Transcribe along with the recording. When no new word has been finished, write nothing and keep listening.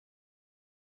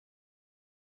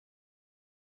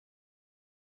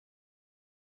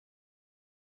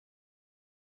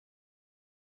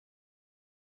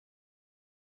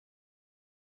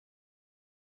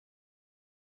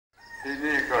ที่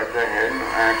นี่ก็จะเห็น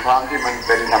ความที่มันเ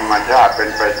ป็นธรรมชาติเป็น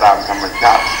ไปตามธรรมช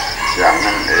าติอย่าง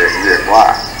นั้นเองเรียกว่า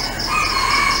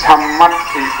ธรรมัต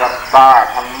ถิสัตตา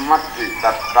ธรรมัตถิ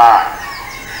สัตตา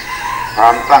ควา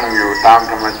มตั้งอยู่ตาม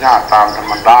ธรรมชาติตามธร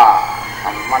รมดาธ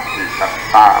รรมัตถิสัต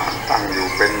ตามันตั้งอยู่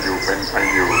เป็นไป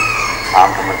อยู่ตาม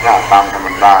ธรรมชาติตามธรรม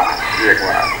ดาเรียก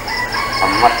ว่าธร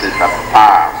รมัตถิสัตตา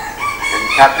เห็น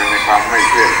ชัดอยู่ในความไม่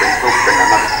เที่ยงเป็นทุกข์เป็นอ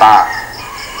นัตตา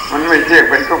มันไม่เที่ยง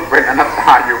เป็นทุกข์เป็นอนัตต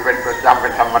าอยู่เป็นประจำเป็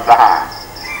นธรรมดา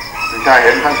ถ้าเ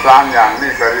ห็นทั้งสามอย่าง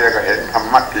นี้ก็เรียกว่าเห็นธรร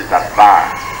มัตถิสัตตา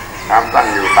ความตั้ง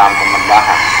อยู่ตามธรรมดา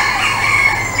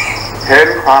เห็น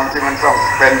ความที่มันต้อง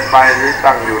เป็นไปหรือ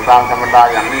ตั้งอยู่ตามธรรมดา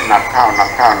อย่างนี้หนักข้าว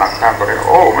ก็เลยโ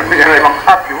อ้มันมีอะไรบัง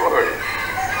คับอยู่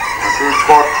คือก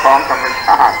ฎของธรรมช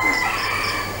าติ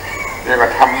เรียกว่า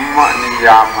ธรรมนิย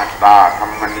ามตาธร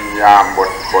รมนิยามบ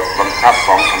ทบังคับข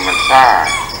องธรรมชา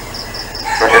ติ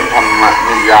ก็เห็นธรรม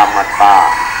นิยามตา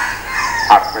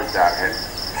ถัดไปจากเห็น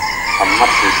ธรรมั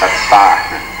ตถิสัตตา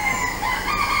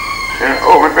โ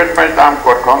อ้มันเป็นไปตามก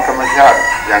ฎของธรรมชาติ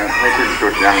อย่างไม่สิ้นสุ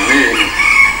ดอย่างนี้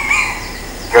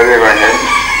ก็เรียกว่าเห็น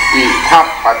อิทัป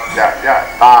ปัจจย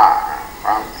ตาคว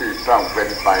ามที่ต้องเป็น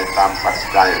ไปตามปัจ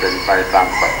จัยเป็นไปตาม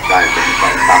ปัจจัยเป็นไป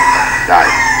ตามปัจจัย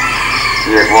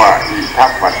เรียกว่าอิทั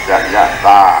ปปัจจยต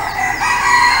า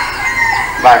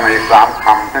ได้มาอีก3 ค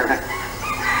ำใช่ไหม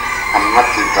ธรรมัต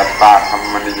ถิสัตตาธรร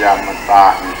มนิยามตา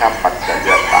อิทัปปัจจย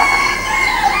ตา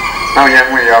เรายัง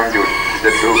ไม่ยอมหยุดจะ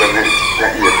ดูกันให้ละ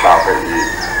เอียดต่อไปอีก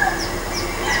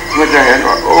เมื่อจะเห็น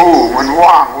ว่าโอ้มัน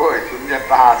ว่างเว้ยสุญญ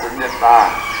ตา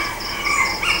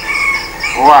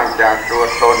ว่างจากตัว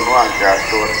ตนว่างจาก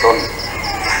ตัวตน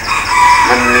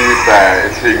มันมีแต่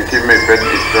สิ่งที่ไม่เป็น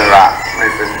อิสระไม่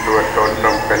เป็นตัวตน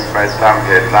ต้องเป็นไปตามเห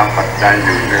ตุตามปัจจัยอ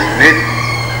ยู่หนึ่งนิด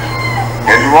เ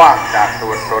ห็นว่างจากตั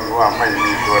วตนว่าไม่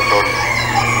มีตัวตน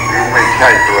หรือไม่ใช่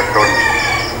ตัวตน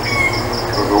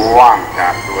รู้ว่างจา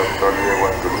กตัวตนเรียกว่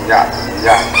าสุญญะ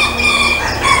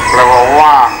แปลว่า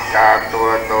ว่างจากตัว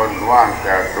ตนว่างจ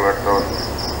ากตัวตน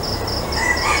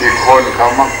ที่คนเขา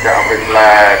มักจะเอาไปแปล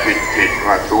ผิด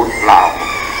ว่าศูนย์เปล่า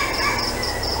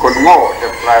คนโง่จะ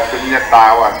แปลสุญญตา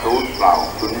ว่าศูนย์เปล่า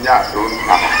สุญญะศูนย์เป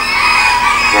ล่า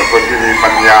แต่คนที่มีปั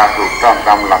ญญาถูกต้องต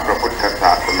ามหลักพระพุทธศ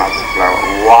าสนาแปล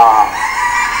ว่า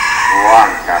ว่าง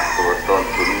จากตัวตน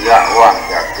สุญญะว่าง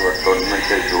จากตัวตนไม่ใ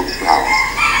ช่ศูนย์เปล่า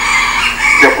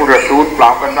จะพูดว่าศูนย์เปล่า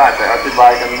กันได้แต่อธิบา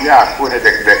ยกันยากพูดให้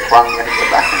เด็กๆฟังกันก็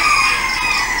ได้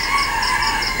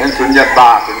เห็นสุญญตา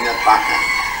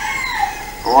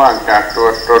ว่างจากตัว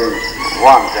ตน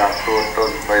ว่างจากตัวต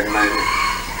นไปใน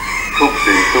ทุก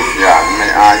สิ่งทุกอย่างใน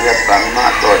อายตนะ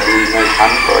ก็ดีในขั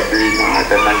นธ์ก็ดีแ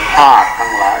ต่ในธาตุทั้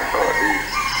งหลายก็ดี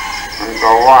มัน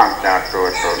ก็ว่างจากตัว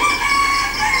ตน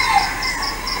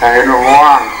ถ้าเห็น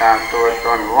ว่างจากตัวต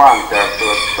นว่างจากตั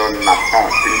วตนหนักเข้า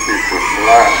ถึงที่สุดแ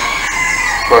ล้ว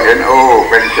ก็เห็นโอ้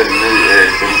เป็นเช่นนี้เอง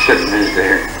เป็นเช่นนี้เอ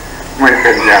งไม่เ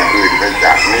ป็นอย่างอื่นไปจ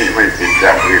ากนี้ไม่ผิดจ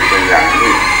ากอื่นไปอย่าง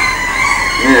นี้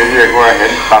นี่เรียกว่าเห็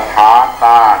นตถาต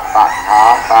า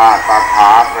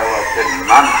แปลว่าเช่น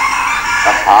นั้นต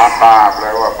ถาตาแปล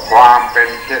ว่าความเป็น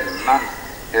เช่นนั้น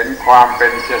เห็นความเป็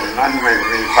นเช่นนั้นไม่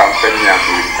มีความเป็นอย่าง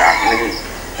อื่นจากนี้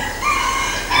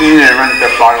ที่มันจะ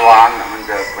ปล่อยวางมัน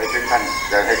จะไปถึงขั้น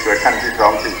จะให้เกิดขั้นที่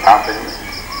2 ที่ 3เป็น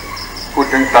พูด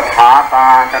ถึงตถาตา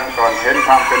กันก่อนเห็นค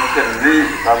วามเป็นเช่นนี้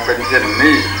ความเป็นเช่น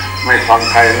นี้ไม่ฟัง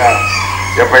ใครแล้ว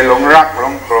จะไปหลงรักหล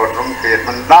งโกรธหลงเกลียด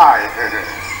มันได้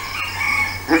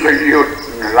มันจะหยุด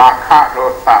ราคะโท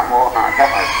สะโมหะได้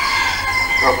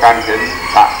เพราะการเห็น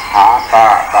ตถาแ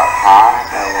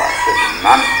ปลว่าเช่น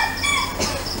นั้น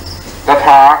ตถ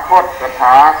าคต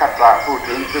พูด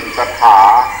ถึงซึ่งตถา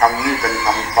คำนี้เป็นค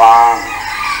ำกลาง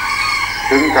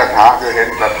ถึงตถาคือเห็น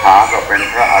ตถาก็เป็น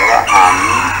พระอรหันต์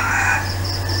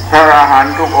พระอรหัน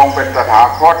ต์ทุกองค์เป็นตถา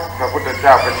คตพระพุทธเจ้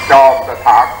าเป็นจอมตถ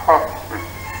าคต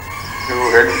ดู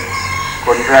เห็นค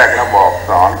นแรกแล้วบอกส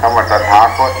อนคำว่าตถา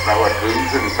คตแปลว่าถึง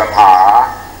ซึ่งตถา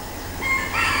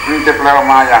นี่จะแปล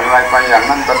มาอย่างไรไปอย่าง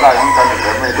นั้นก็ได้เหมือนกันแ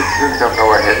ต่ไม่ลึกซึ้งเท่ากับ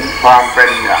ว่าเห็นความเป็น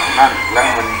อย่างนั้นแล้ว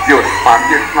มันหยุดความ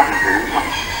ยึดมั่นถือมั่น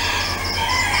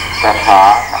ตถา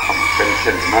เป็นเ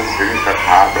ช่นนั้นถึงตถ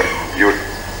าก็หยุด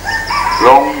ล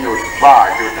งหยุดบ้า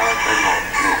หยุดอะไรไปหมด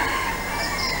นี่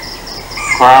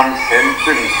ความเห็น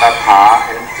ซึ่งตถาเ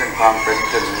ห็นซึ่งความเป็น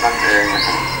เช่นนั้นเอง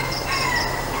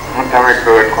มันทำให้เ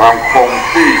กิดความคง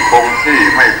ที่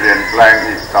ไม่เปลี่ยนแปลง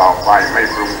อีกต่อไปไม่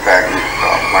ปรุงแต่งอีก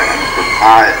ต่อไปอันสุด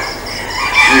ท้าย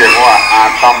เรียกว่าอา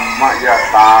ตัมมย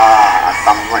ตา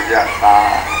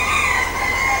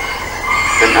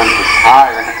เป็นอันสุดท้าย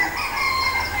นะ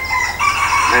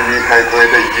ไม่มีใครเคย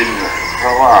ได้ยินเพร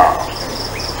าะว่า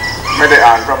ไม่ได้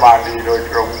อ่านพระบาลีโดย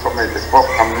ตรงก็ไม่ได้พบ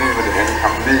คำนี้ไม่ได้เห็นค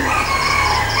ำนี้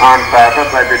อ่านแต่พระ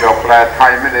ไตรปิฎกแปลไท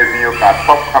ยไม่ได้มีโอกาสพ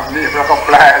บคำนี้เพราะเขาแ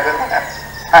ปลซะแล้ว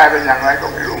แปลเป็นอย่างไรก็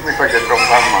ไม่รู้ไม่ค่อยจะตรง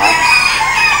ความหมาย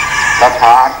ตถ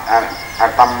าอั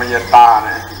ตตมยตาเ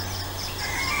นี่ย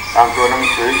ตามตัวหนัง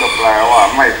สือก็แปลว่า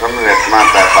ไม่สำเร็จมา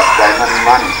แต่ปัจจัย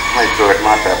นั้นๆไม่เกิดม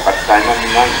าแต่ปัจจัย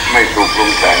นั้นๆไม่ถูกปรุ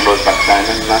งแต่งโดยปัจจัย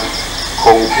นั้นๆค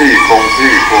งที่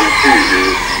อยู่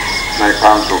ในคว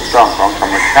ามถูกต้องของธร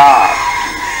รมชาติ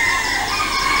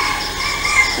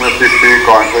เมื่อ10 ปี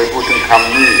ก่อนเคยพูดถึงค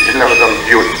ำนี้เราก็ต้อง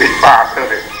หยุดปิดปากเล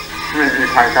ยไม่มี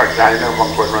ใครเข้าใจแล้วบาง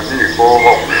คนว่านี่โกห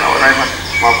กเนี่ยอะไรมัน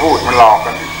มาพูดมันหลอก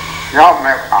กันย่อมแ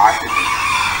ม่ขาด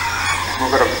มัน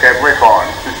ก็ต้องเก็บไว้ก่อน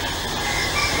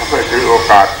เพื่อถือโอ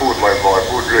กาสพูดบ่อยๆ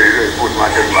พูดเรื่อยๆพูดมา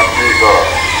จนบัดนี้ก็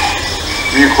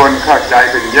มีคนเข้าใจ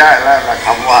เป็นแย่แล้วนะค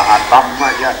ำว่าอาตัมม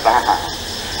ยตา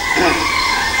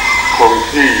คง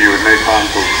ที่อยู่ในความ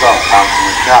ถูกต้องตามธรรม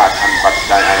ชาติอันปัจ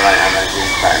จัยอะไรปรุง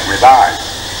แต่งไม่ได้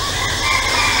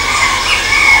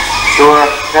ตัว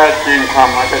แท้จริงความ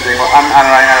หมายแท้จริงว่าอันอะ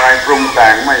ไรปรุงแต่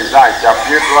งไม่ได้จับ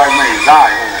ยึดไว้ไม่ได้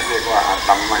นั่นเรียกว่าอา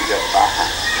ตัมมยตา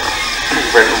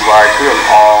เป็นอุบายเครื่อง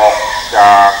ออกจ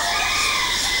าก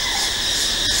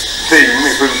สิ่งไ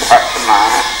ม่พึงปรารถนา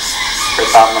ไป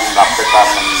ตามลำดับ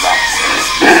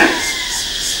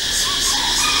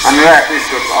อันแรกที่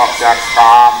สุดออกจากก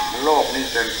ามโลกนี้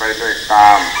เต็มไปด้วยกา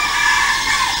ม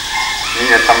นี่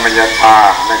ธรรมยถา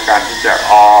ในการที่จะ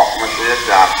ออกมาเสีย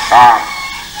จากกาม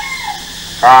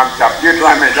จับยึดไ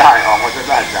ว้ไม่ได้ออกมาจะ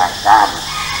ได้จากกาม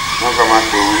มันก็มา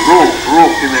สู่รู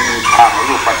ปที่ไม่มีทาง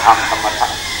รูปธรรมธรรมธา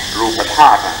ตุรูปธ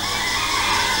าตุ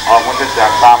ออกมาจา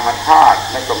กกามธาตุ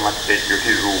แล้วก็มาติดอยู่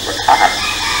ที่รูปธาตุ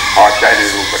พอใจใน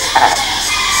รูปธาตุ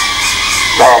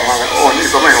ต่อมาโอ้นี่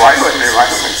ก็ไม่ไหวมัน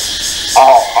อ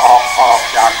อก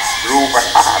จากรูป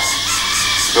ธาตุ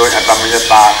โดยอัตตมย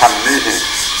ตาขั้นนี้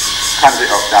ขั้นที่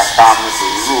ออกจากกามมา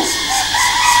สู่รูป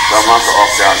ต่อมาก็ออ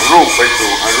กจากรูปไป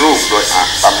สู่อรูปโดยอัต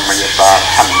ตมยตา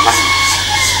ขั้นนั้น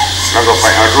แล้วก็ไป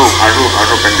อรูป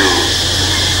กันอยู่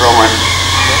เพราะมัน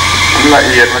ละ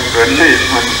เอียดมันเกินที่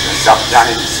มันจับใจ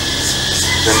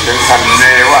จนถึงขั้นเน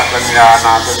วสัญญาน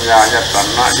าสัญญายต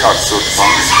นะยอดสุดขอ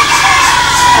ง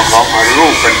อรู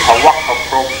ปเป็นภวัคพ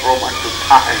รหมอันสุด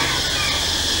ท้าย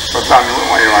ก็ตั้งไม่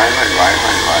ไหว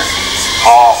อ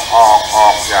อ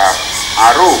กจากอา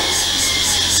รูป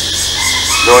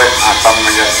โดยอัตตม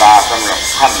ยตาสำหรับ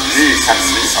ขั้นนี้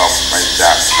ออกไปจ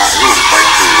ากอารูปไป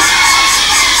สู่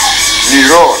นิ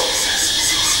โร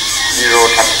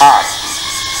ธธาตุ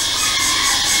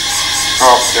อ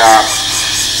อกจาก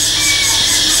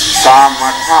กาม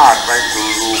ธาตุไปสู่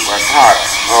รูปธาตุ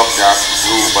ออกจาก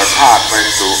รูปธาตุไป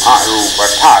สู่อรูป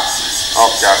ธาตุออ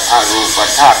กจากอรูป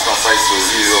ธาตุก็ไปสู่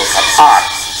นิโรธธาตุ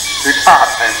คือธาตุ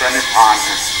แห่งพระนิพพาน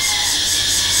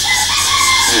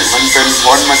นี่มันเป็นผ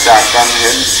ลมาจากการเ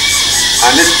ห็นอ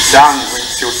นิจจังเป็น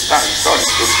จุดตั้งต้น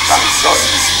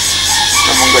แ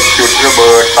ล้วมันก็จุดระเ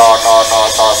บิดต่อ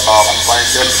กันไป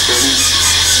จนถึง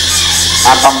อ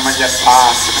าตัมมยตา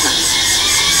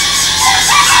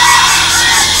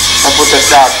พระพุทธ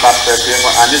เจ้าตรัสแต่เพียงว่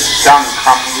าอนิจจังค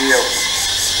ำเดียว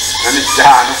อนิจจ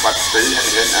านุปัสสีให้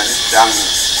เห็นอนิจจัง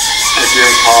ให้เพีย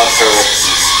งพอเถิด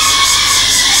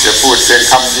จะพูดเพียง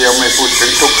คำเดียวไม่พูดถึ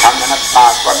งทุกขังอนัตตา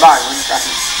ก็ได้เหมือนกัน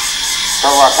เพร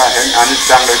าะว่าถ้าเห็นอนิจ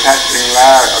จังโดยแท้จริงแ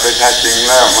ล้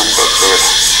วมันก็เกิด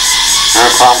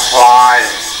ความคลาย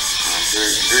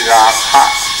คือราคะ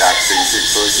จากสิ่งที่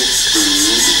เคยยึดถือ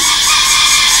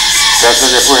แต่ถ้า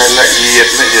จะพูดให้ละเอียด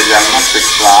อย่างนักศึก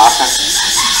ษา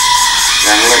อ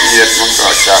ย่างละเอียดมันก็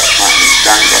จากอนิจ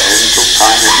จังก็เห็นทุกขั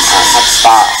งเห็นอนัตต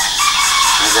า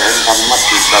มันก็เห็นธรรม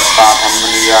ติตตาธรรม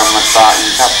นิยามตาอิ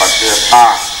ทัปปัจเจตา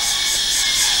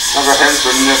แล้วก็เห็น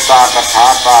สุญญตาตถา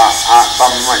ตาอาตั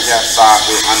มมยตา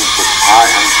คืออันสุดท้าย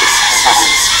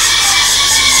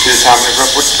ที่ทำให้พระ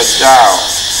พุทธเจ้า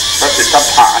พระสิทธัต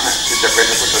ถะที่จะเป็น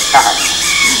พระพุทธเจ้า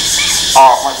อ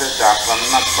อกมาจากส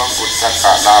ำนักของอุตตก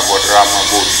ดาบทราม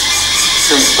บุตร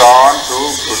ซึ่งสอนสูง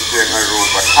สุดเพียงอรู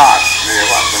ปธาตุเน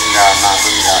วสัญญานา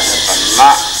สัญญายตน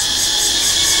ะ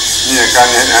นี่การ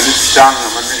เห็นอนิจจัง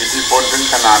มันมีอิทธิพลถึง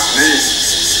ขนาดนี้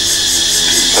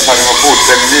แต่ถ้ามาพูดเ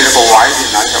ต็มนี้แล้วก็ไหวที่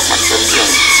ไหนกับมันเป็นเรื่อง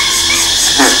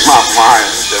มากมาย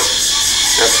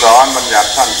จะสอนบัญญัติ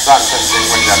สั้นๆท่านจึง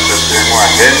บัญญัติเพียงว่า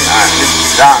เห็นอนิจ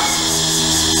จัง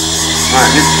อ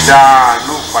นิจจา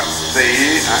นุปัสสี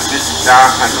อนิจจา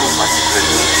นุปัสสี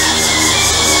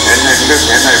เห็นให้ลึกเ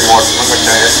ห็นให้หมดมันก็จ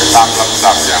ะเห็นไปตามลำ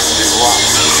ดับอย่างที่ว่า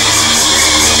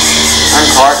ท่าน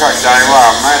ขอเข้าใจว่า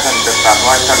แม้ท่านจะตัดไ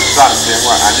ว้สั้นๆเพียง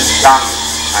ว่าอนิจจัง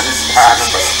อนิจจานุ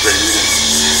ปัสสี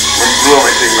มันรวมไ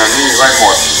อ้สิ่งเหล่านี้ไว้หม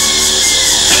ด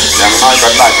อย่างน้อยก็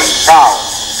ได้เป็น9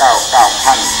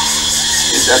ขั้น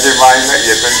ที่จะอธิบายละเ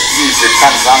อียดเป็น20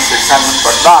ขั้น30ขั้นมัน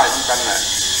ก็ได้เหมือนกันแหละ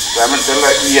แต่มันจะล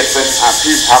ะเอียดเป็นอ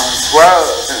ภิธรรมเฟ้อ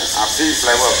อภิแปล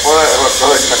ว่าเฟ้อว่าเ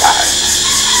กินก็ได้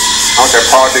เอาแต่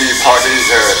พอดี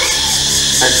เถิด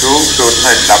ให้สูงสุดใ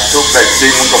ห้ดับทุกข์ได้จริ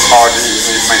งมันก็พอดีไ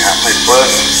ม่เฟ้อ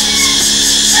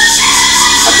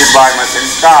อธิบายมาถึง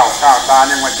ก้าวตาเ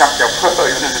นี่ยมันชักจะเพ้อ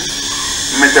อยู่นั่น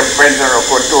ไม่จำเป็นสำหรับ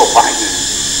คนทั่วไป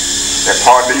แต่พ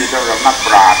อดีสำหรับนักป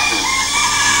ราชญ์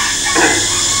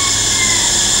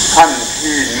ขั้น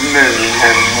ที่หนึ่งแ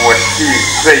ห่งหมวดที่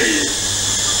สี่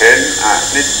เห็นอ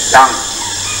นิจจัง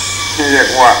ที่เรียก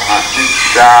ว่าอนิจ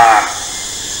จา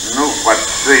นุปัส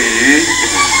สี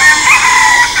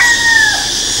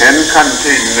เห็นขั้น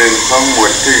ที่หนึ่งของหมว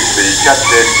ดที่สี่ชัด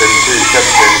เจนเป็นที่ชัด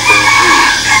เจนเป็นที่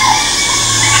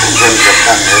จนกระ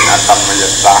ทั่งเห็นอตัมมย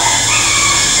ตา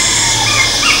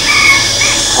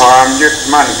ความยึด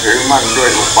มั่นถือมั่นด้ว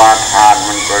ยอุปาทาน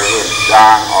มันก็เริ่มจา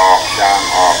งออก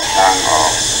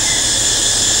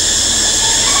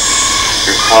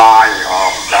คือคลายออ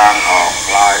กจางออก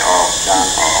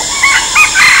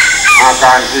อาก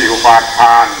ารที่อุปาท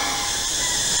าน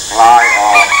คลายอ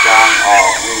อกจางออ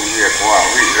กนี่เรียกว่า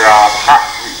วิราคะ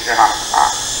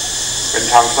เป็น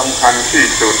ธรรมสำคัญที่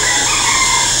สุด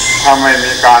ถ้าไม่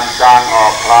มีการจางออ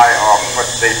กคลายออกมัน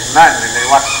ติดแน่นอยู่ใน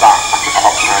วัฏฏะอ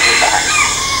อกมาไม่ได้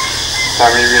ถ้า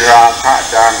มีวิราคะ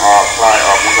จางออกคลายอ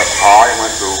อกมันก็ถอยมา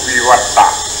สู่วิวัฏฏะ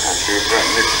คือพระ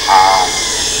นิพพาน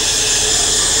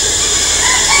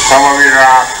คำว่าวิร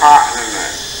าคะนั่นน่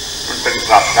ะมันเป็น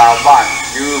ศัพท์ชาวบ้าน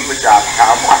ยืมมาจากชา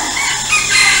วบ้าน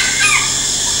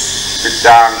คือจ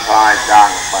างคลายจาง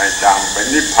ไป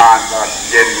นิพพานก็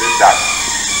เย็นหรือดับ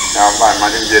ชาวบ้านมา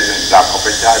ถึงเย็นดับเอาไป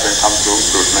ใช้เป็นคำสูง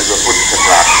สุดในพระพุทธศ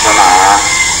าสนา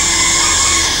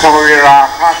คำว่าวิรา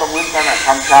คะก็เหมือนกันนะค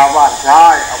ำชาวบ้านใช้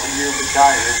เอาไปยืมไปใช้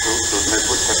ในสูงสุดใน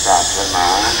พุทธศาสนา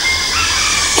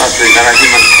ว่าสิ่งอะไรที่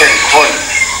มันเข้มข้น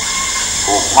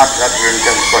ผูกมัดรัดรึงจ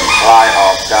นก้นคลายอ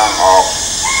อกจางออก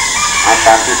อาก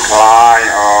ารที่คลาย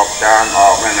ออกจางออ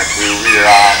กนั่นคือวิร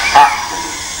าคะ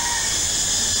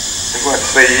เรียกว่า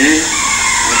สี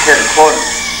มันเข้มข้น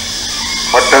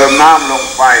พอเติมน้ำลง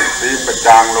ไปสีมันจ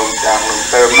างลง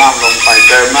เติมน้ำลงไป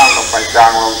จา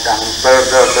งลงเติม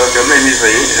จนไม่มี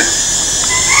สี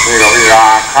นี่ก็วิรา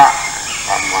คะค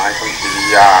วามหมายของกิริ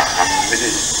ยาคำ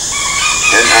นี้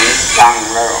เห็นอนิจจัง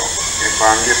แล้วคว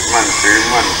ามยึดมั่นถือ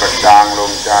มั่นก็จางล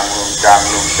งคล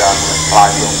า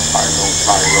ยลง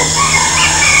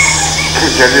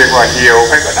จะเรียกว่าเหี่ยวไ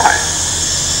ปก็ได้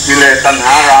กิเลสตัณห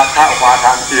าราคะอุปาท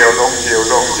านเหี่ยวลง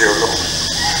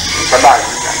ก็ได้เห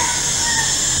มือนกัน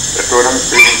แต่ตัวหนัง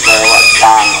สือมันแปลว่าจ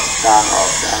างออ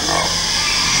ก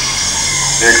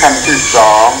ในขั้นที่ส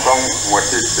องของหมวด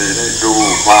ที่สี่นี่ดู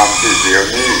ความที่เดียว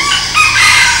นี้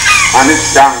อนิจ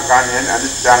จังการเห็นอนิ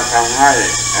จจังทำให้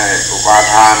อุปา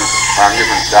ทานความที่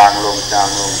มันจางลง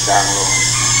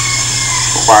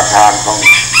อุปาทานของ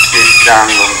จิตจาง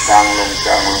ลง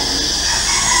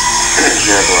เ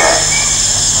รียกว่า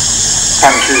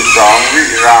ขั้นที่สองวิ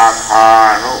ราคา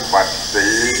นุปัสสี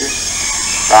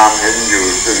ตามเห็นอยู่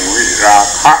ซึ่งวิรา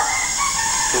คะ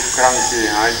ทุกครั้งที่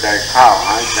หายใจเข้าห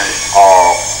ายใจออ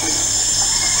ก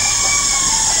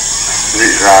วิ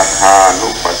ราคานุ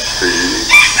ปัสสี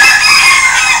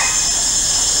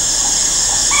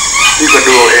นี่ก็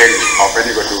ดูเองออกไป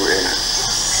นี่ก็ดูเอง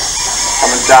ถ้า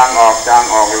มันจางออก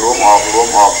รวมอ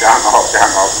อกจางออ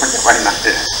กมันจะไปไหน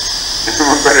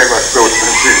มันก็เรียกว่าสุดมั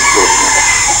นสิ้นสุด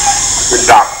คือ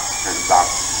ดับ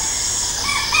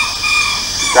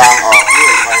จางออกเรื่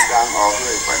อยไ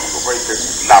ปมันก็ไปถึง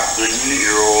ดับคือนิ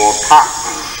โรธะ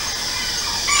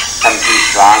ขั้นที่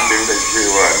สามจึงได้ชื่อ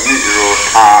ว่านิโร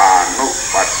ธานุ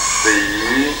ปัสสี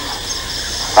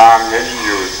ตามเห็นอ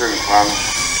ยู่ซึ่งความ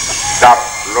ดับ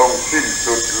ลงสิ้น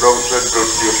สุดลงสะดุด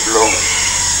หยุดลง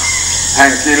แห่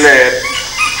งกิเลส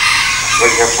โด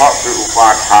ยเฉพาะคืออุปา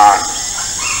ทาน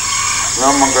แล้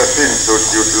วมันก็สิ้นสุด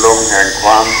หยุดลงแห่งคว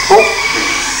ามทุกข์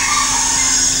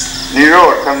นิโร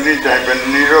ธคำนี้จะเป็น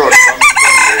นิโรธของกิ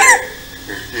เลส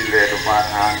คือกิเลสอุปา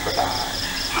ทานก็ได้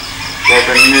จะเ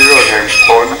ป็นนิโรธแห่งผ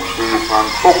ลคือความ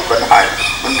ทุกข์ก็ได้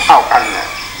มันเท่ากันเนี่ย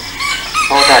เพ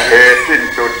ราะถ้าเหตุสิ้น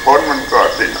สุดผลมันก็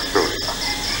สิ้นสุด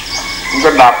มัน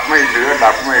ก็ดับไม่เหลือ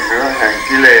แห่ง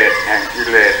กิเลส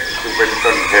ซึ่งเป็น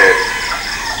ต้นเหตุ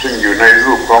ซึ่งอยู่ใน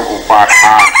รูปของอุปาท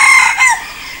าน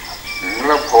แ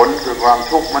ล้วผลคือความ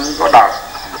ทุกข์มันก็ดับ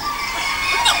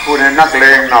พูดให้นักเล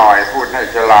งหน่อยพูดให้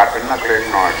ฉลาดเป็นนักเลง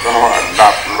หน่อยก็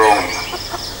ดับลง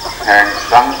แห่ง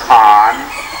สังขาร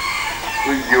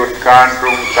คือหยุดการป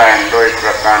รุงแต่งโดยป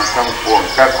ระการทั้งปวง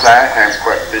กระแสแห่งป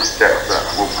ฏิจจส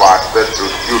มุปบาทสะดุ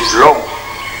ดหยุดลง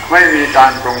ไม่มีกา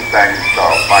รปรุงแต่งต่อ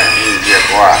ไปนี่เรียก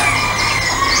ว่า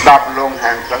ดับลงแ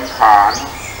ห่งสังขาร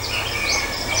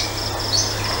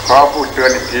ค อพูดเตือ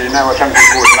นอีกทีนะว่าท่านที่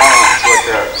พูดแล้ว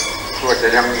ตัวจะ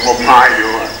ยังงมงายอ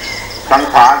ยู่สัง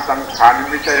ขาร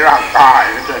ไม่ใช่ร่างกาย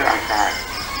ไม่ใช่ร่างกาย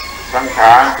สังข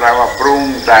ารแปลว่าปรุง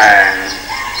แต่ง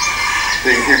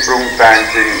สิ่งที่ปรุงแต่ง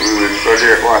สิ่งอื่นก็เ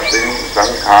รียกว่าสิ่งสั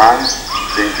งขาร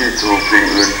สิ่งที่ถูกสิ่ง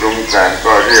อื่นปรุงแต่ง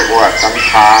ก็เรียกว่าสัง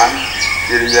ขาร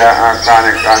กิริยาอาการใน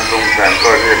การปรุงแต่งก็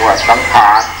เรียกว่าสังข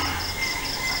าร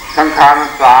สังขาร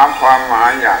สามความหมา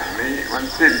ยอย่างนี้มัน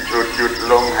สิ้นสุดหยุด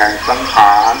ลงแห่งสังข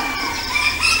าร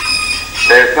เ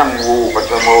ตสังวูปั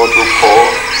สโมทุโข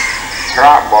พร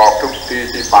ะบอกทุกที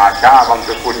ที่ป่าช้าบางส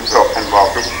กุลศพท่านบอก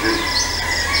ทุกที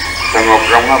สงบ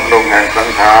ระงับลงแห่งสัง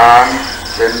ขาร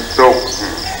เป็นสุข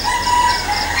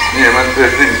นี่มันจะ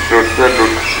สิ้นสุดจะ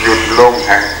หยุดลงแ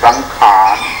ห่งสังขา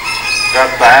รกระ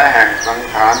แสแห่งสัง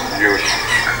ขารหยุด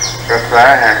กระแส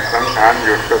แห่งสังขารห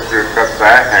ยุดก็คือกระแส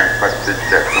แห่งปฏิจ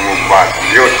จสมุปบาท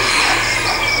หยุด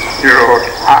นิโร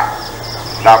ธะ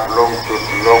ดับลงสุด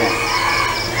ลง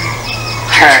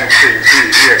แห่งสิ่งที่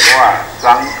เรียกว่า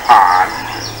สังขาร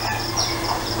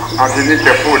เอาทีนี้จ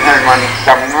ะพูดให้มันจ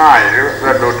ำง่ายหรือส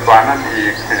ะดุดกว่านั้นอี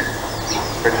ก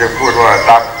ก็จะพูดว่า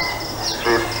ดับ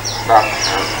สุดดับ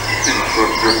สิ้นสุด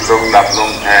หยุดลงดับล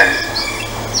งแห่ง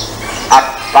อัต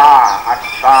ตา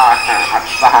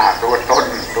ตัวตน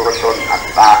อัต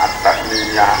ตาอัตตนิ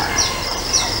ยา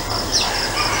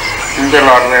ตล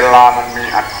อดเวลามันมี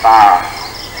อัตตา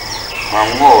ความ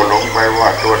โง่หลงไปว่า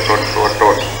ตัวต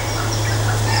น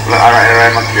แล้วอะไร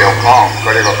มาเกี่ยวข้องก็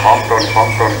เรียกว่าของตน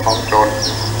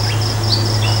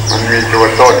มันมีตัว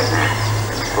ตน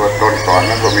ก่อนแ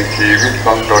ล้วก็มีชีวิตข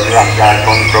องตนร่างกายข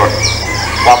องตน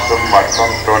ทรัพย์สมบัติขอ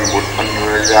งตนบุตรภร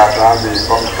รยาสามี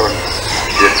ของตน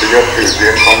เกียรติยศชื่อเสี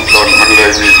ยงของตนมันเล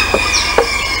ยมี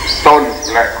ต้น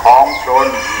และของตน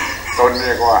เ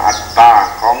รียกว่าอัตตา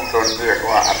ของตนเรียก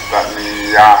ว่าอัตตนิ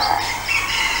ยา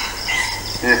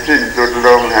นี่สิ้นสุดล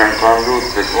งแห่งความรู้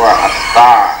สึกว่าอัตต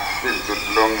าสิ้นสุด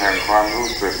ลงแห่งความรู้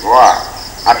สึกว่า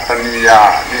อัตตนิยา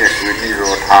นี่คือนิโร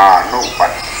ธานุปั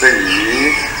สสี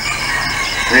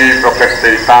มีปก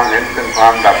ติตามเห็นเป็นควา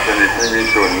มดับสนิทไม่มี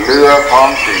ส่วนเหลือของ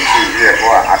สิ่งที่เรียก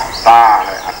ว่าอัตตาแล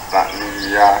ะอัตตนิ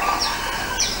ยา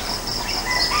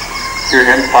คือเ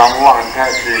ห็นความว่างแท้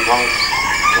จริงของ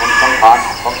สังขาร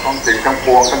ของสิ่งทั้งป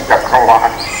วงทั้งจักรวา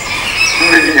ล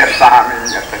ไม่มีอัตตาไม่มี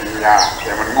อัตตนิยาแ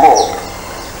ต่มันโง่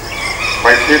ไป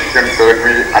คิดจนเกิด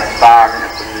มีอัตตามี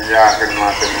อัตตนิยาขึ้นมา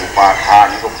เป็นอุปาทาน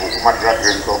ก็ผูกมัดรัด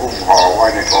รึงก็หุ้มห่อไว้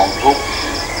ในกองทุกข์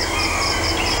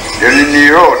เดี๋ยวนี้นิ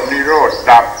โรธ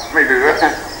ดับไม่เหลือ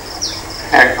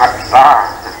แห่งอัตตา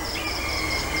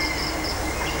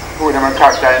พูดให้มันเข้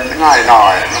าใจง่ายหน่อ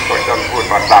ยมันก็จะพูด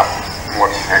ว่าดับหม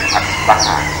ดแห่งอัตตา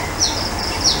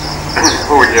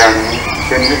พูดอย่างเ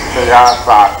ป็นวิทยาศ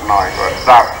าสตร์หน่อยก็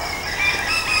ดับ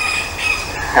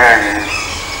แห่ง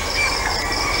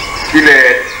กิเล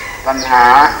สตัณหา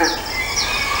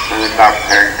ดับ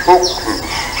แห่งทุกข์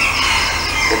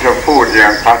จะพูดอย่า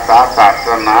งภาษาศาส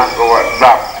นาก็ว่า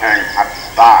ดับแห่งอัต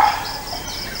ตา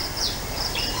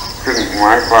ซึ่งหม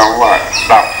ายความว่า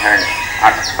ดับแห่ง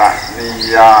อัตตนิ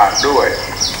ยาด้วย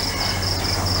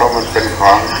เพราะมันเป็นข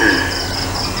องที่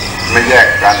ไม่แยก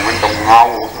กันมันต้องเงา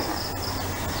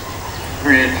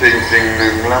มีสิ่งห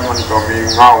นึ่งแล้วมันก็มี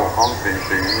เงาของ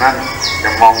สิ่งนั้นจะ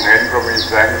มองเห็นเพราะมีแ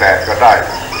สงแดดก็ได้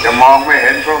จะมองไม่เ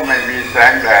ห็นเพราะไม่มีแส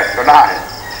งแดดก็ได้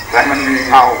แต่มันมี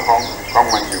เงาของ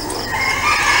มันอยู่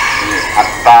นี่อั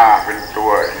ตตาเป็นตั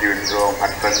วยืนโรงอั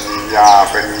ตตนิยา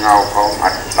เป็นเงาของ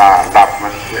อัตตาดับมั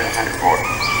นเสียให้หมด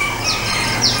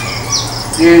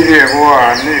นี่เรียกว่า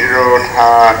นิโรธ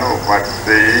านุปัส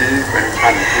สีเป็น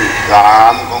ขั้นที่สา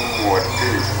มของหมวด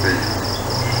ที่สี่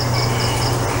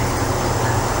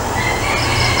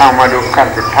เอามาดูขั้น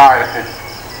สุดท้าย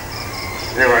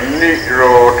เรียกว่านิโร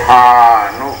ธา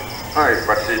นุ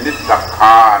ปัสสินิสักข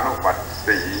านุปัส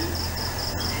สี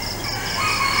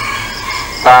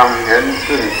ตามเห็น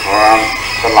ซึ่งความ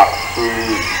สลัดคือ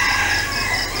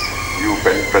อยู่เ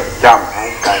ป็นประจำหา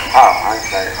ยใจเข้าหาย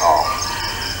ใจออก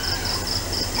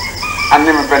อัน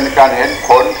นี้มันเป็นการเห็นผ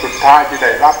ลสุดท้ายที่ไ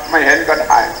ด้รับไม่เห็นก็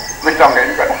ได้ไม่ต้องเห็น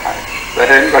ก็ได้แต่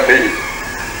เห็นก็ดี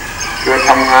คือท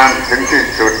ำงานถึงที่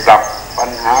สุดดับปัญ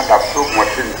หาดับทุกข์หมด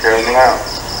สิ้นเชิงแล้ว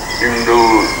จึงดู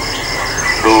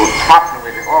ทับไป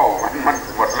ถึงมัน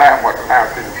หมดแล้ว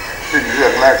สิ้นเรื่อ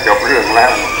งแล้วจบเรื่องแล้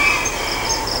ว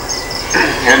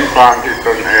เห็นความที่ต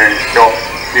นเองจบ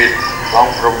กิจของ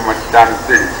พรหมจรรย์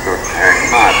สิ้นสุดแห่ง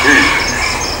หน้าที่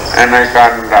ในกา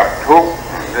รดับทุกข์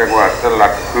เรียกว่าสลั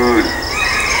ดคืน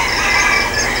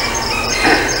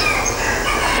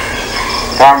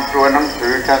ตามตัวหนังสื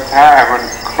อแท้ๆมัน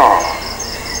ก็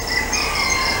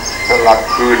สลัด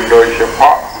คืนโดยเฉพ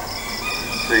าะ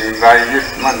สิ่งใดยึด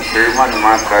มั่นถือมั่นม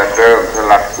าแต่เดิมส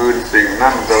ลัดคืนสิ่ง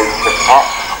นั้นโดยเฉพาะ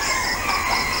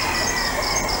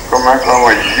ก็หมายความ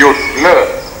ว่าหยุดเลิก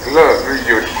หรือห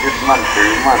ยุดยึดมั่นถื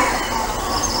อมั่น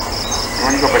มั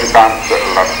นก็เป็นการส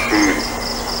ลัดคืน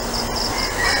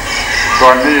ก่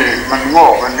อนนี้มันโง่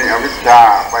มันมีอวิชชา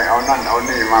ไปเอานั่นเอา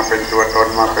นี่มาเป็นตัวตน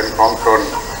มาเป็นของตน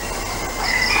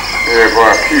เรียกว่า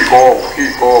ขี้โ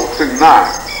กงซึ่งหน้า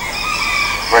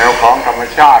ไปเอาของธรรม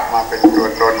ชาติมาเป็นตัว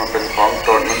ตนมาเป็นของต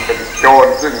นมันเป็นโจร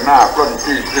ซึ่งหน้าปล้น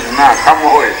จี้ซึ่งหน้าขโม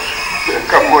ย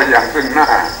อย่างซึ่งหน้า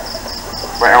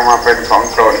ไปเอามาเป็นของ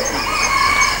ตน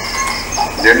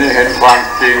เดี๋ยวนี้เห็นความ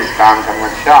จริงตามธรรม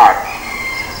ชาติ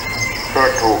ก็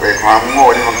ถูกไอ้ความโง่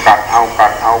นี่มันกัดเอ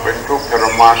าเป็นทุกข์ทร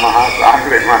มานมหาศาล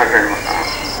เลยมา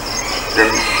จน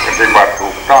ปฏิบัติถู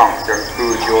กต้องจนคื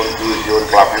อโยน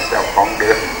กลับให้เจ้าของเ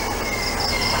ดิม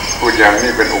พูดอย่าง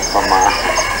นี้เป็นอุปมา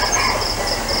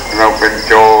เราเป็น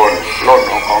โจรล้นเ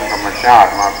อาของธรรมชาติ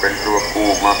มาเป็นตัวกู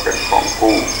มาเป็นของ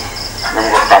กูแล้ว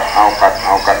ก็กัดเอ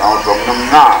าสมน้ำ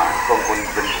หน้าบางคน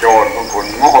เป็นโจรบางคน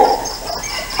โง่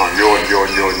โยน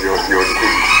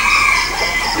ทิ้ง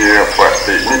เยี่ยป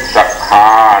ฏินิสสักขา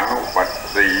นุปัส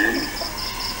สี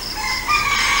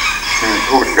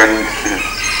พูดกัน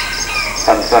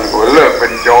สั้นๆก็เลิกเป็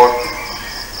นโจร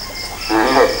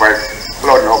เลิกไปป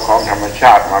ล้นเอาของธรรมช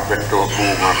าติมาเป็นตัวกู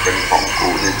มาเป็นของกู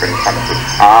นี่เป็นขั้นสุด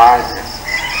ท้าย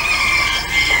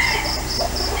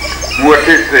หมวด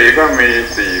ที่สี่ก็มี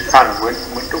4ขั้นเหมือ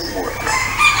นทุกหมวด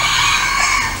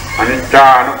อนิจจา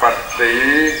นุปัสสี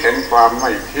เห็นความไ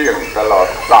ม่เที่ยงตลอด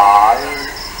สาย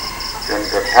จน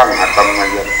กระทั่งอตม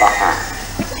ยตา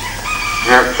แ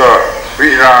ล้วก็วิ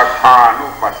ราคานุ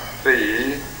ปัสสี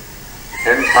เ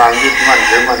ห็นความยึดมั่น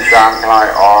ถือมันจางคลาย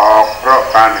ออกเพราะ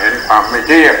การเห็นความไม่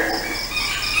เที่ยง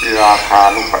วิราคา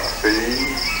นุปัสสี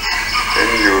เห็น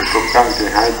อยู่ทุกครั้งที่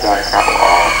หายใจเข้าอ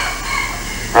อก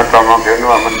แล้วต่อมาเห็น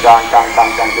ว่ามันจาง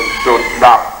จนสุด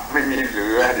ดับไม่มีเหลื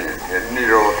อนี่เห็นนิ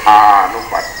โรธานุ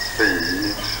ปัสสี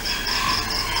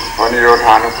พอนิโรธ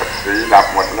านุปัสสีดับ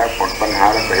หมดแล้วหมดปัญหา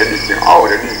แล้วไปเห็นจริงๆ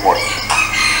เดี๋ยวนี้หมด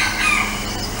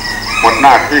ห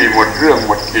น้าที่หมดเรื่องห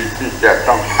มดกิจที่จะ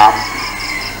ต้องท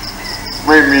ำไ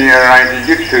ม่มีอะไรที่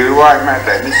ยึดถือไว้แม้แ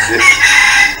ต่นิดเดียว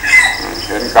เ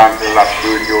ห็นการสลัด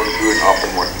คืนโยนคืนออกไป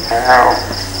หมดแล้ว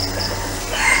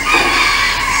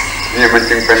นี่มัน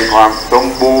จึงเป็นความสม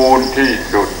บูรณ์ที่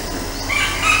สุด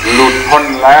หลุดพ้น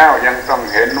แล้วยังต้อง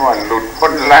เห็นว่าหลุดพ้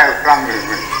นแล้วครั้งหนึ่ง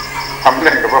ทำเ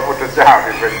ล่นกับพระพุทธเจ้า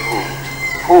ที่เป็นผู้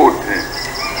พูดนี่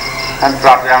ท่านต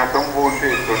รัสอย่างสมบูรณ์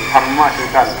ที่สุดธรรมะที่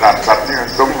ท่านตรัสนี่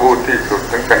สมบูรณ์ที่สุด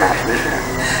ถึงขนาดนี้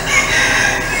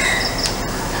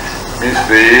มี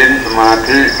ศีลสมา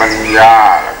ธิปัญญา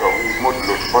แล้วก็วิมุตติห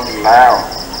ลุดพ้นแล้ว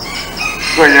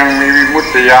ก็ยังมีวิมุต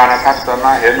ติญาณทัศน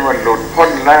ะเห็นว่าหลุดพ้น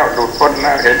แล้ว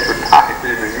เห็นสุดท้ายที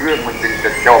หนึ่งเรื่องมันจึงจ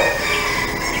ะจบ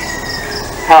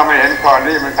ถ้าไม่เห็นข้อ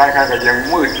นี้มันคล้ายๆกับยัง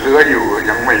มืดเหลืออยู่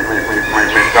ยังไม่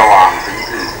สว่างถึง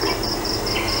ที่สุด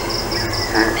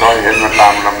คอยเห็นมาตา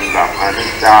มลำดับอนิ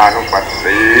จจานุปัส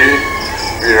สี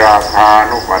วิราคา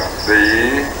นุปัสสี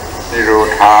นิโร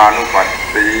ธานุปัส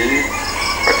สี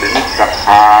ปฏินิสสักข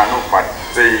านุปัส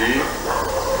สี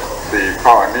4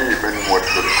ข้อนี้เป็นหมวด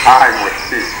สุดท้ายหมวด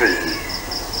ที่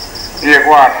4เรียก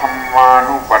ว่าธรรมา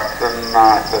นุปัสสนา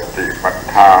สติปัฏ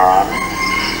ฐาน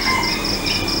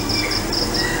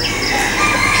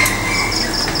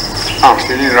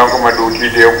ทีนี้เราก็มาดูที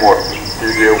เดียวหมด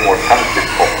ทั้ง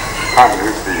16ขั้นหรื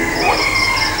อ4หมวด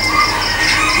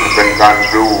เป็นการ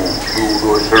ดูโด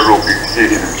ยสรุปอีกที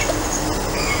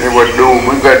นี่ว่าดูเห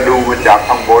มือนกับดูมาจาก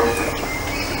ข้างบน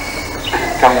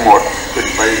ทั้งหมดขึ้น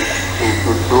ไป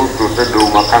สุดจะดู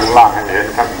มาข้างล่างให้เห็น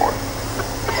ทั้งหมด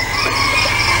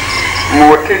หม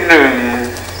วดที่1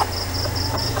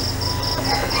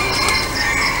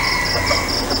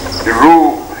รู้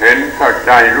เห็นเข้าใ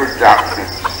จรู้จัก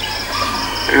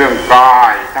เรื่องกา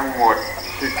ยทั้งหมด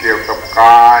ที่เกี่ยวกับก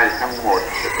ายทั้งหมด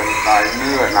จะเป็นกายเ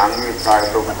นื้อหนังหรือกาย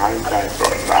ลมหายใจ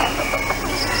ต่าง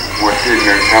ๆหมวดที่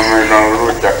1ทำให้เรา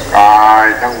รู้จักกาย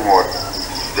ทั้งหมด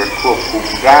จนควบคุม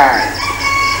ได้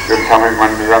จนทำให้มั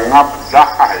นระงับได้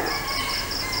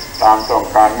ตามต้อง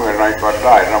การเมื่อไรก็ไ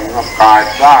ด้ระงับกาย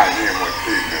ได้นี่หมวด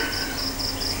ที่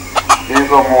1นี่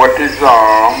ก็หมวดที่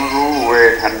2รู้เว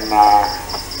ทนา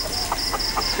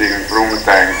สิ่งปรุงแ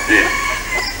ต่งจิต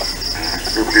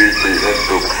คือปีติและ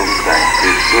สุขปรุงแต่งจิ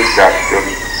ตรู้จักจน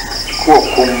ควบ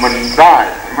คุมมันได้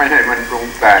ไม่ให้มันปรุง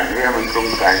แต่งหรือให้มันปรุง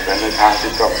แต่งแต่ในทาง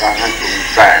ที่ต้องการให้ปรุง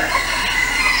แต่ง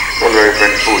ก็เลยเป็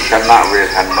นผู้ชนะเว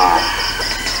ทนา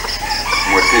ห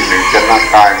มวดที่1ชนะ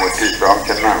กายหมวดที่2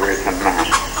ชนะเวทนา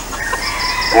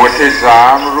หมวดที่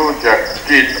3รู้จัก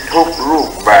จิตทุกรูป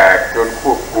แบบจนค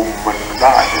วบคุมมันไ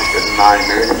ด้เป็นนายเห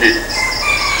นือจิต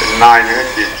เป็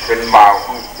นบ่าวข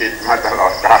องจิตมาตลอ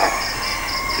ดกาล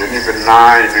เดี๋ยวนี้เป็นนา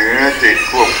ยเหนือจิต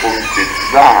ควบคุมจิต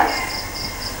ได้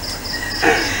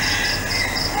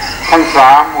ทั้งส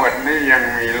ามหมวดนี้ยัง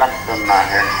มีลักษณะ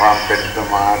แห่งความเป็นส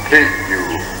มาธิอยู่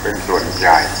เป็นส่วนให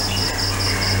ญ่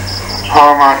พอ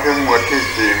มาถึงหมวดที่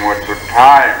สี่หมวดสุดท้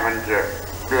ายมันจะ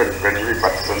เคลื่อนเป็นวิ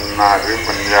ปัสสนาหรือ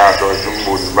ปัญญาโดยสม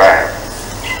บูรณ์แบบ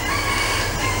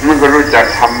มันก็รู้จัก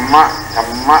ธรรม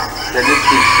ะชนิด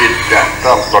ที่จิตจะ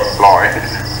ต้องปลดปล่อย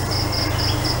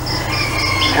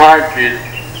ใช้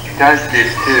จิต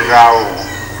ที่เรา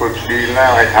ฝึกดีแล้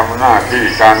วให้ทำหน้าที่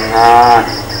การงาน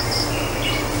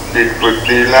จิตฝึก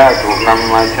ดีแล้วถูกน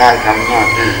ำมาใช้ทำหน้า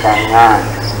ที่การงาน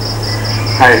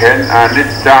ให้เห็นอนิจ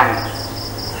จัง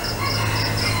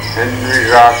เห็นวิ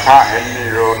ราคะเห็นนิ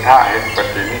โรธะเห็นป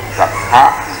ฏินิสสักขะ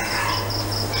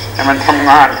ให้มันทำ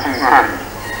งานใ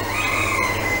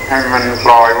ห้มันป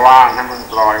ล่อยว่างให้มัน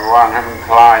คลาย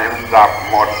ให้มันดับ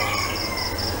หมด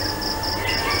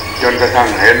จนกระทั่ง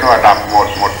เห็นว่าดับหมด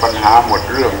ปัญหาหมด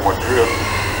เรื่องเ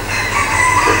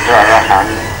ป็นพระอรหัน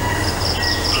ต์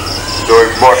โดย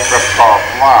บทประกอบ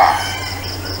ว่า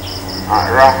อ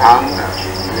รหันต์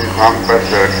มีความประ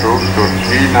เสริฐสูงสุด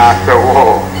ทีนาสโว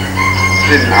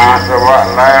สิ้นอาสวะ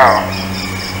แล้ว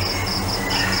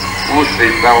มุสิ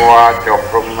ตวาจบ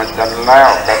พรหมจรรย์แล้ว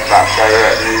กัสสะกะร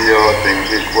ะนิโยสิ่ง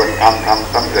ที่ควรท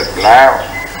ำสำเร็จแล้ว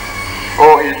โอ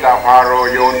อิตาภาโร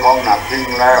โยนของหนักทิ้ง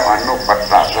แล้วอนุปัส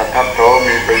สะสัทธัตโธ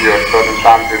มีประโยชน์ตนต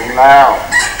ามถึงแล้ว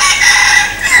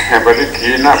ปฏิขี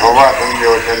นะเพราะว่าสัญโย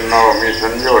ชนโนมีสั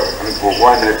ญญามันผูกไ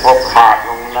ว้ในภพขาด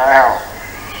ลงแล้ว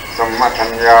สมมัทั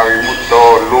ญญาวิมุตโต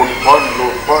หลุดพ้น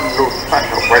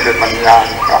ออกไปด้วยปัญญา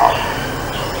เก่า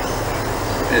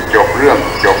นี่จบเรื่อง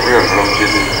ลงที่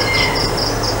นี่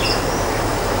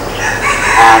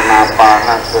อานาปาน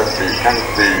สติทั้ง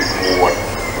สี่หมวด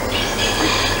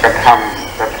กระท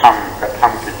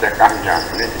ำกิจกรรมอย่าง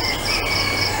นี้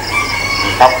บั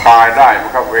งคับกายได้บั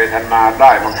งคับเวทนาไ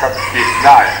ด้บังคับจิตไ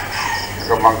ด้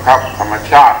ก็บังคับธรรม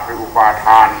ชาติหรืออุปาท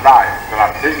านได้สลั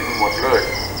ดทิ้งหมดเลย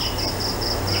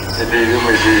จะดีหรือไ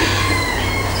ม่ดี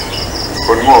ค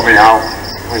นโง่ไม่เอา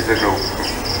ไม่สนุก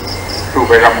สู้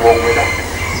ไปรำวงไม่ได้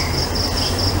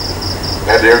แ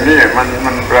ต่เดี๋ยวนี้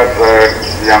มันประเสริฐ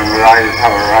อย่างไรเท่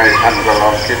าไรท่านก็ล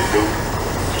องคิดดู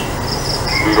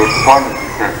หลุดพ้น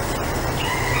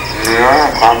เหนือ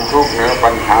ความทุกข์เหนือปั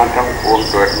ญหาทั้งปวง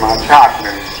เกิดมาชาติห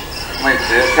นึ่งไม่เ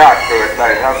สียชาติเกิดได้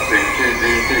รับสิ่งที่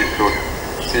ดีที่สุด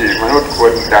ที่มนุษย์คว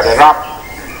รจะได้รับ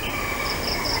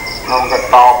ลองก็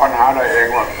ตอบปัญหาได้เอง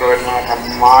ว่าเกิดมาท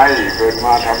ำไมกูเกิดม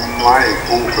าทำไม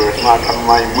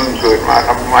มึงเกิดมา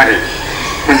ทำไม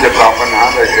มันจะตอบปัญหา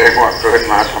ได้เองว่าเกิด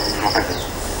มาทำไม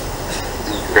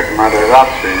เกิดมาได้รับ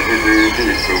สิ่งที่ดี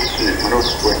ที่สุดที่มนุษ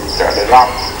ย์ควรจะได้รับ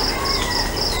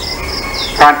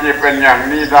การที่เป็นอย่าง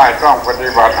นี้ได้ต้องปฏิ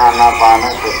บัติอานาปาน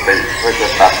สติเพื่อจะ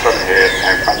ตัดต้นเหตุแ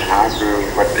ห่งปัญหาคือ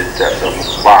ปฏิจจสมุ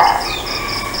ปบาท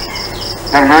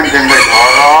ดังนั้นจึงได้ขอ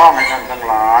ร้องให้ท่านทั้ง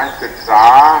หลายศึกษา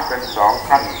เป็นสอง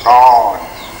ขั้นตอน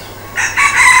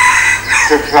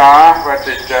ศึกษาป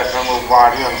ฏิจจสมุปบาท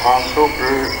เรื่องความทุกข์ห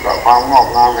รือความงอก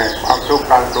งามแห่งความทุกข์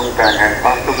การปรุงแต่งแห่งคว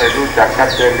ามทุกข์ให้รู้จักชัด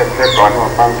เจนกันเสียก่อนว่า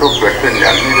ความทุกข์เกิดขึ้นอย่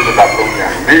างนี้จะดับลงอย่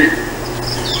างนี้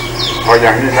พออย่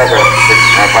างนี้แล้วก็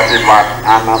ปฏิบัติอ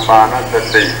านาปานส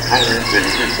ติให้มีสิ่ง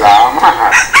ที่สามาร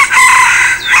ถ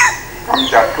ก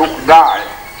ำจัดทุกข์ได้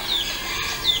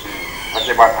ป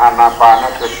ฏิบัติอานาปาน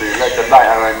สติแล้วจะได้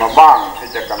อะไรมาบ้างที่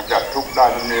จะกำจัดทุกข์ได้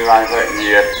มันมีรายละเ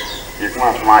อียดอีกม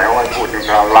ากมายเอาไว้พูดใน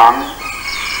คราวหลัง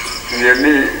เดี๋ยว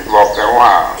นี้บอกแต่ว่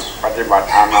าปฏิบัติ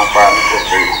อานาปานส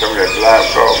ติสำเร็จแล้ว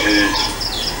ก็มี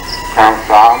ความ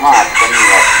สามารถสำ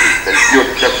หรับที่จะหยุด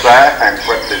กระแสแห่งป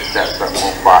ฏิจจสมุ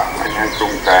ปบาทไม่ให้ปรุ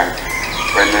งแต่ง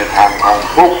ไปในทางความ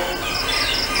ทุกข์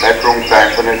แต่ปรุงแต่ง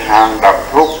ไปในทางดับ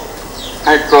ทุกข์ใ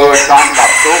ห้เกิดการดั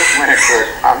บทุกข์ไม่ให้เกิด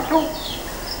ความทุกข์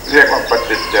เรียกว่าป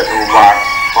ฏิจจสมุปบาท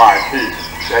ฝ่ายที่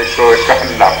จะเกิดการ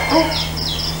ดับทุกข์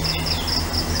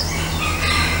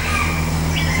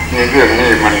นี่เรื่อง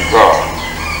นี้มันก็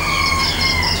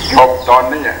จบตอน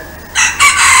นี้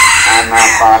อานา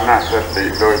ปานสติ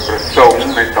โดยประสงค์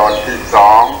ในตอนที่ส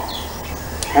อง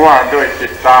ว่าด้วยจิ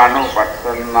ตตานุปัสส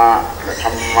นาและธ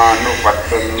รรมานุปัส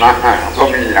สนาก็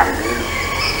มีอย่างนี้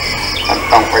มัน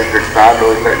ต้องไปศึกษาโด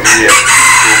ยละเอียด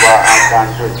ครูบาอาจาร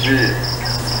ย์ช่วยชี้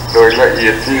โดยละเอี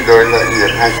ย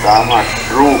ดให้สามารถ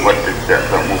รู้ปฏิจจ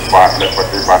สมุปบาทและป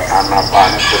ฏิบัติอานาปา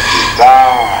นสติได้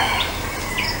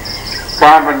ก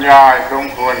ารบรรยายสม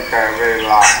ควรแก่เว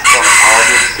ลาต้องขอ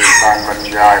ยุติการบรร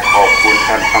ยายขอบคุณ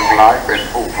ท่านทั้งหลายเป็น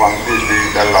ผู้ฟังที่ดี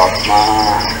ตลอดมา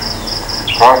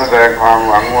ขอแสดงความ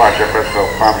หวังว่าจะประสบ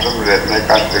ความสำเร็จใน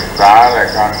การศึกษาและ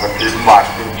การปฏิบัติ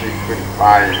ยิ่งขึ้นไป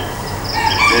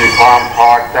มีความพ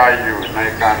อใจอยู่ใน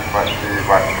การปฏิ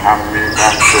บัติธรรมมีควา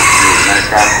มสุขอยู่ใน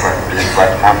การปฏิบั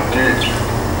ติธรรมนี้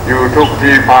อยู่ทุก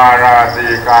ที่พาราตี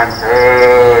การเทิ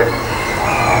ด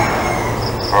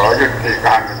ยุติก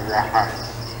ารบรรยาย